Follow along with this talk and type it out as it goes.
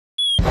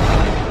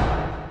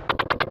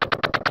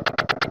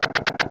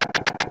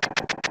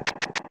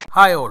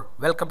Hi all,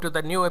 welcome to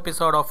the new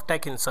episode of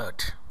Tech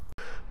Insert.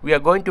 We are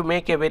going to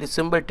make a very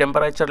simple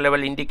temperature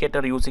level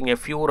indicator using a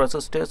few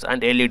resistors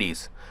and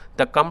LEDs.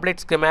 The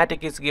complete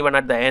schematic is given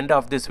at the end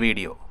of this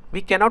video.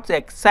 We cannot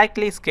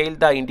exactly scale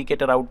the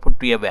indicator output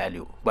to a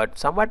value, but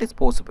somewhat is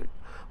possible.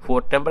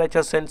 For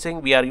temperature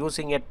sensing, we are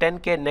using a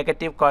 10K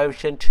negative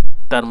coefficient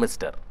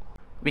thermistor.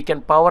 We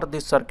can power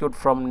this circuit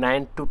from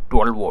 9 to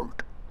 12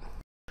 volt.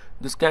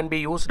 This can be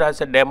used as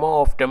a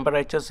demo of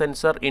temperature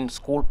sensor in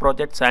school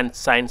projects and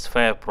science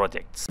fair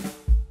projects.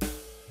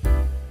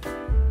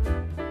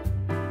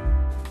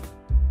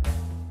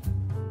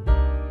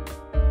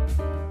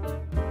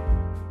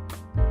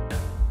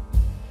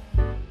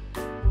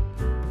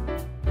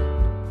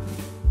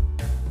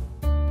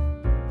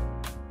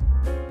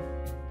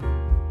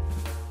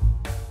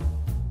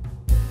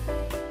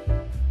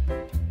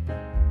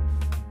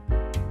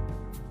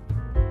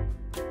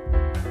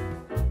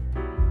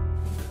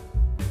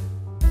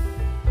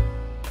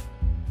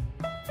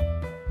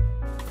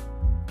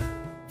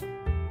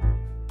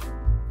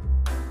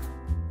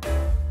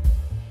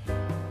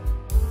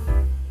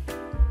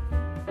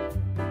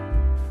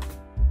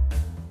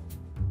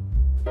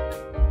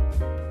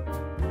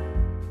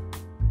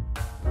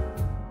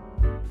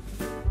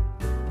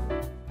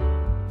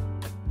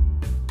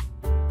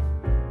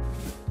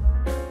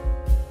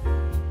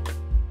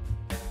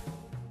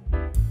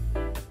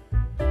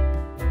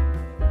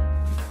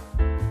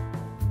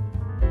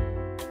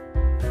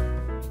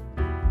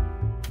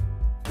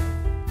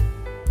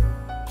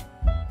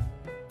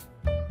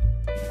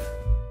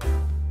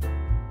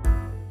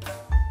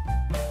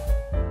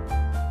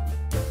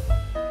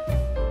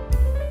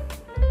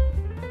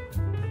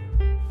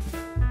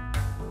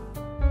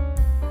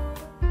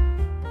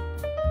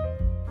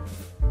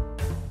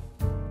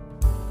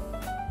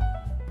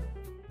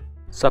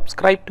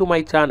 Subscribe to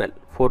my channel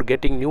for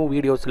getting new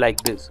videos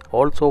like this.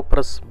 Also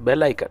press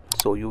bell icon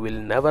so you will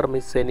never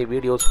miss any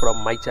videos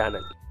from my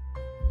channel.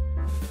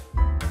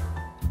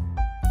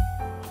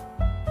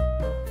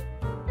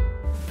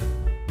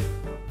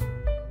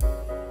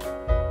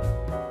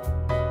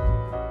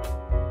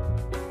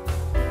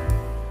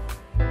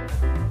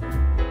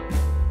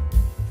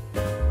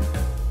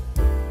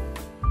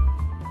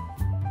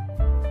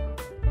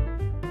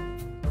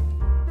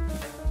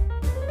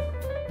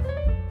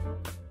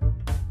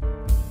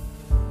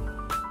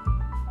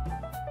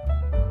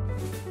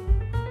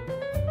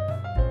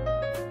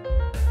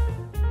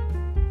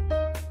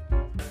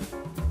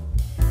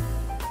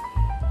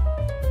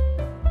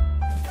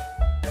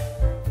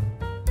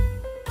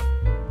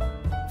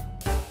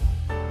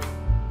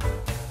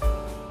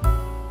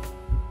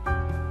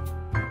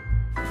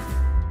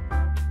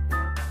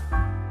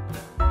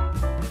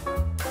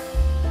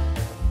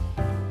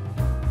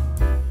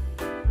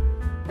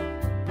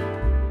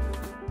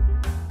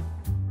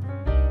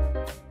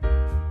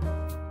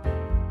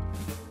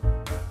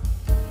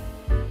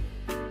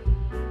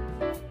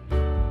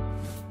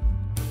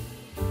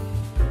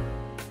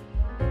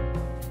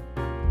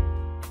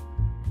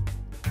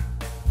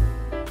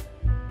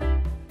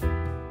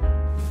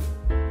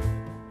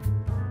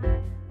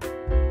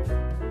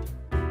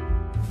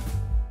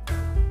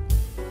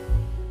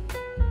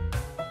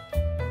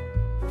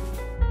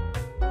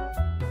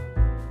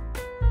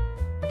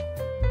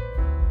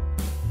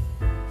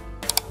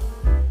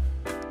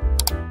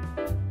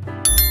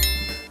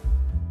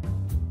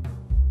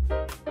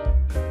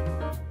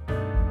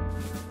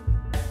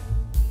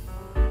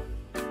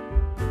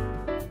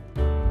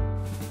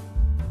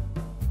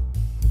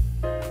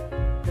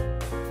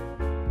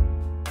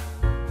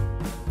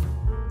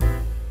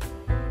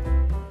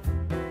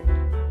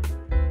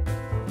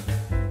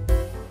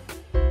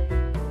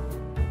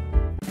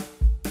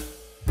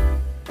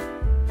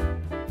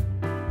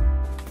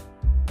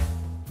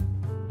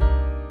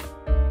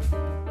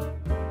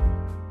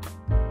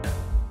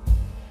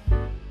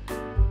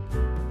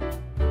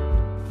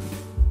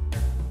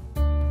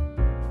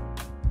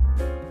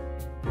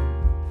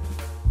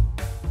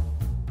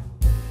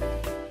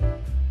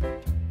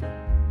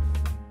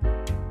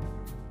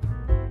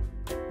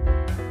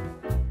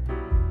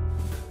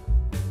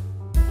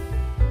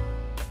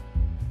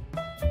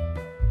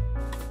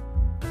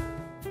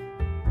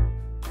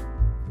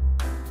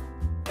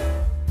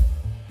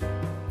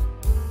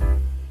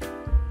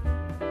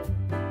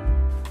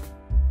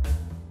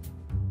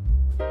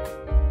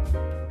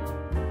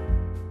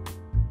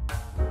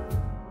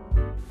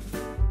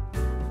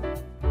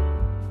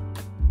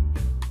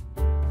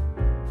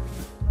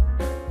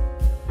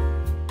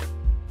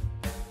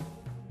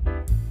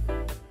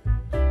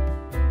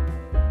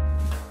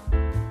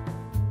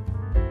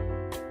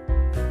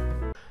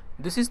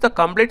 This is the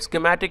complete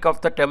schematic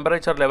of the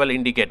temperature level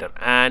indicator,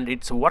 and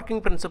its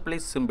working principle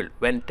is simple.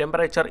 When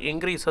temperature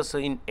increases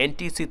in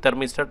NTC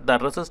thermistor, the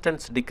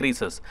resistance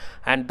decreases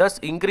and thus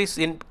increase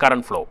in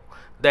current flow.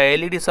 The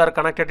LEDs are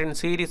connected in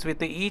series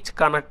with each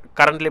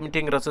current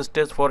limiting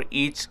resistors for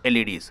each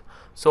LEDs.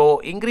 So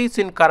increase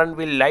in current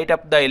will light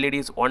up the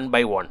LEDs one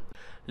by one.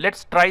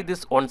 Let's try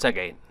this once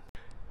again.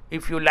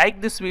 If you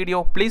like this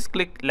video, please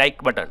click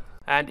like button.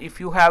 And if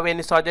you have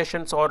any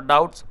suggestions or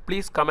doubts,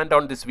 please comment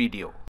on this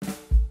video.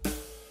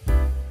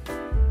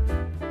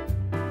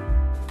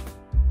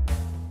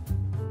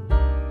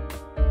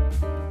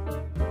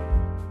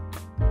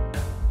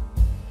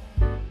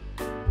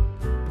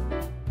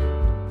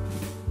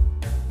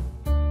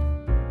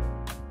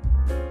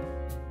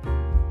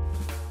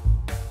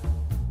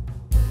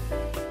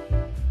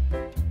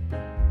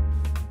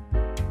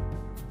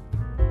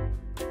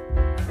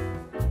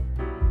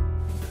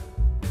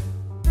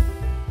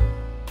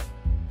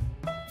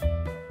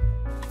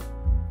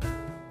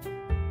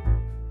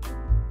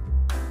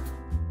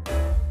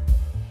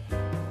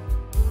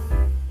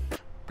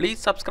 Please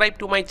subscribe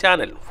to my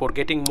channel for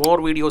getting more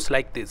videos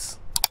like this.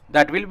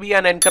 That will be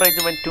an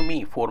encouragement to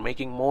me for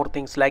making more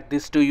things like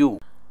this to you.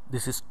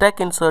 This is Tech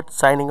Insert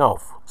signing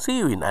off. See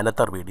you in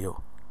another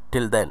video.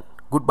 Till then,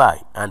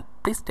 goodbye and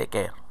please take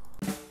care.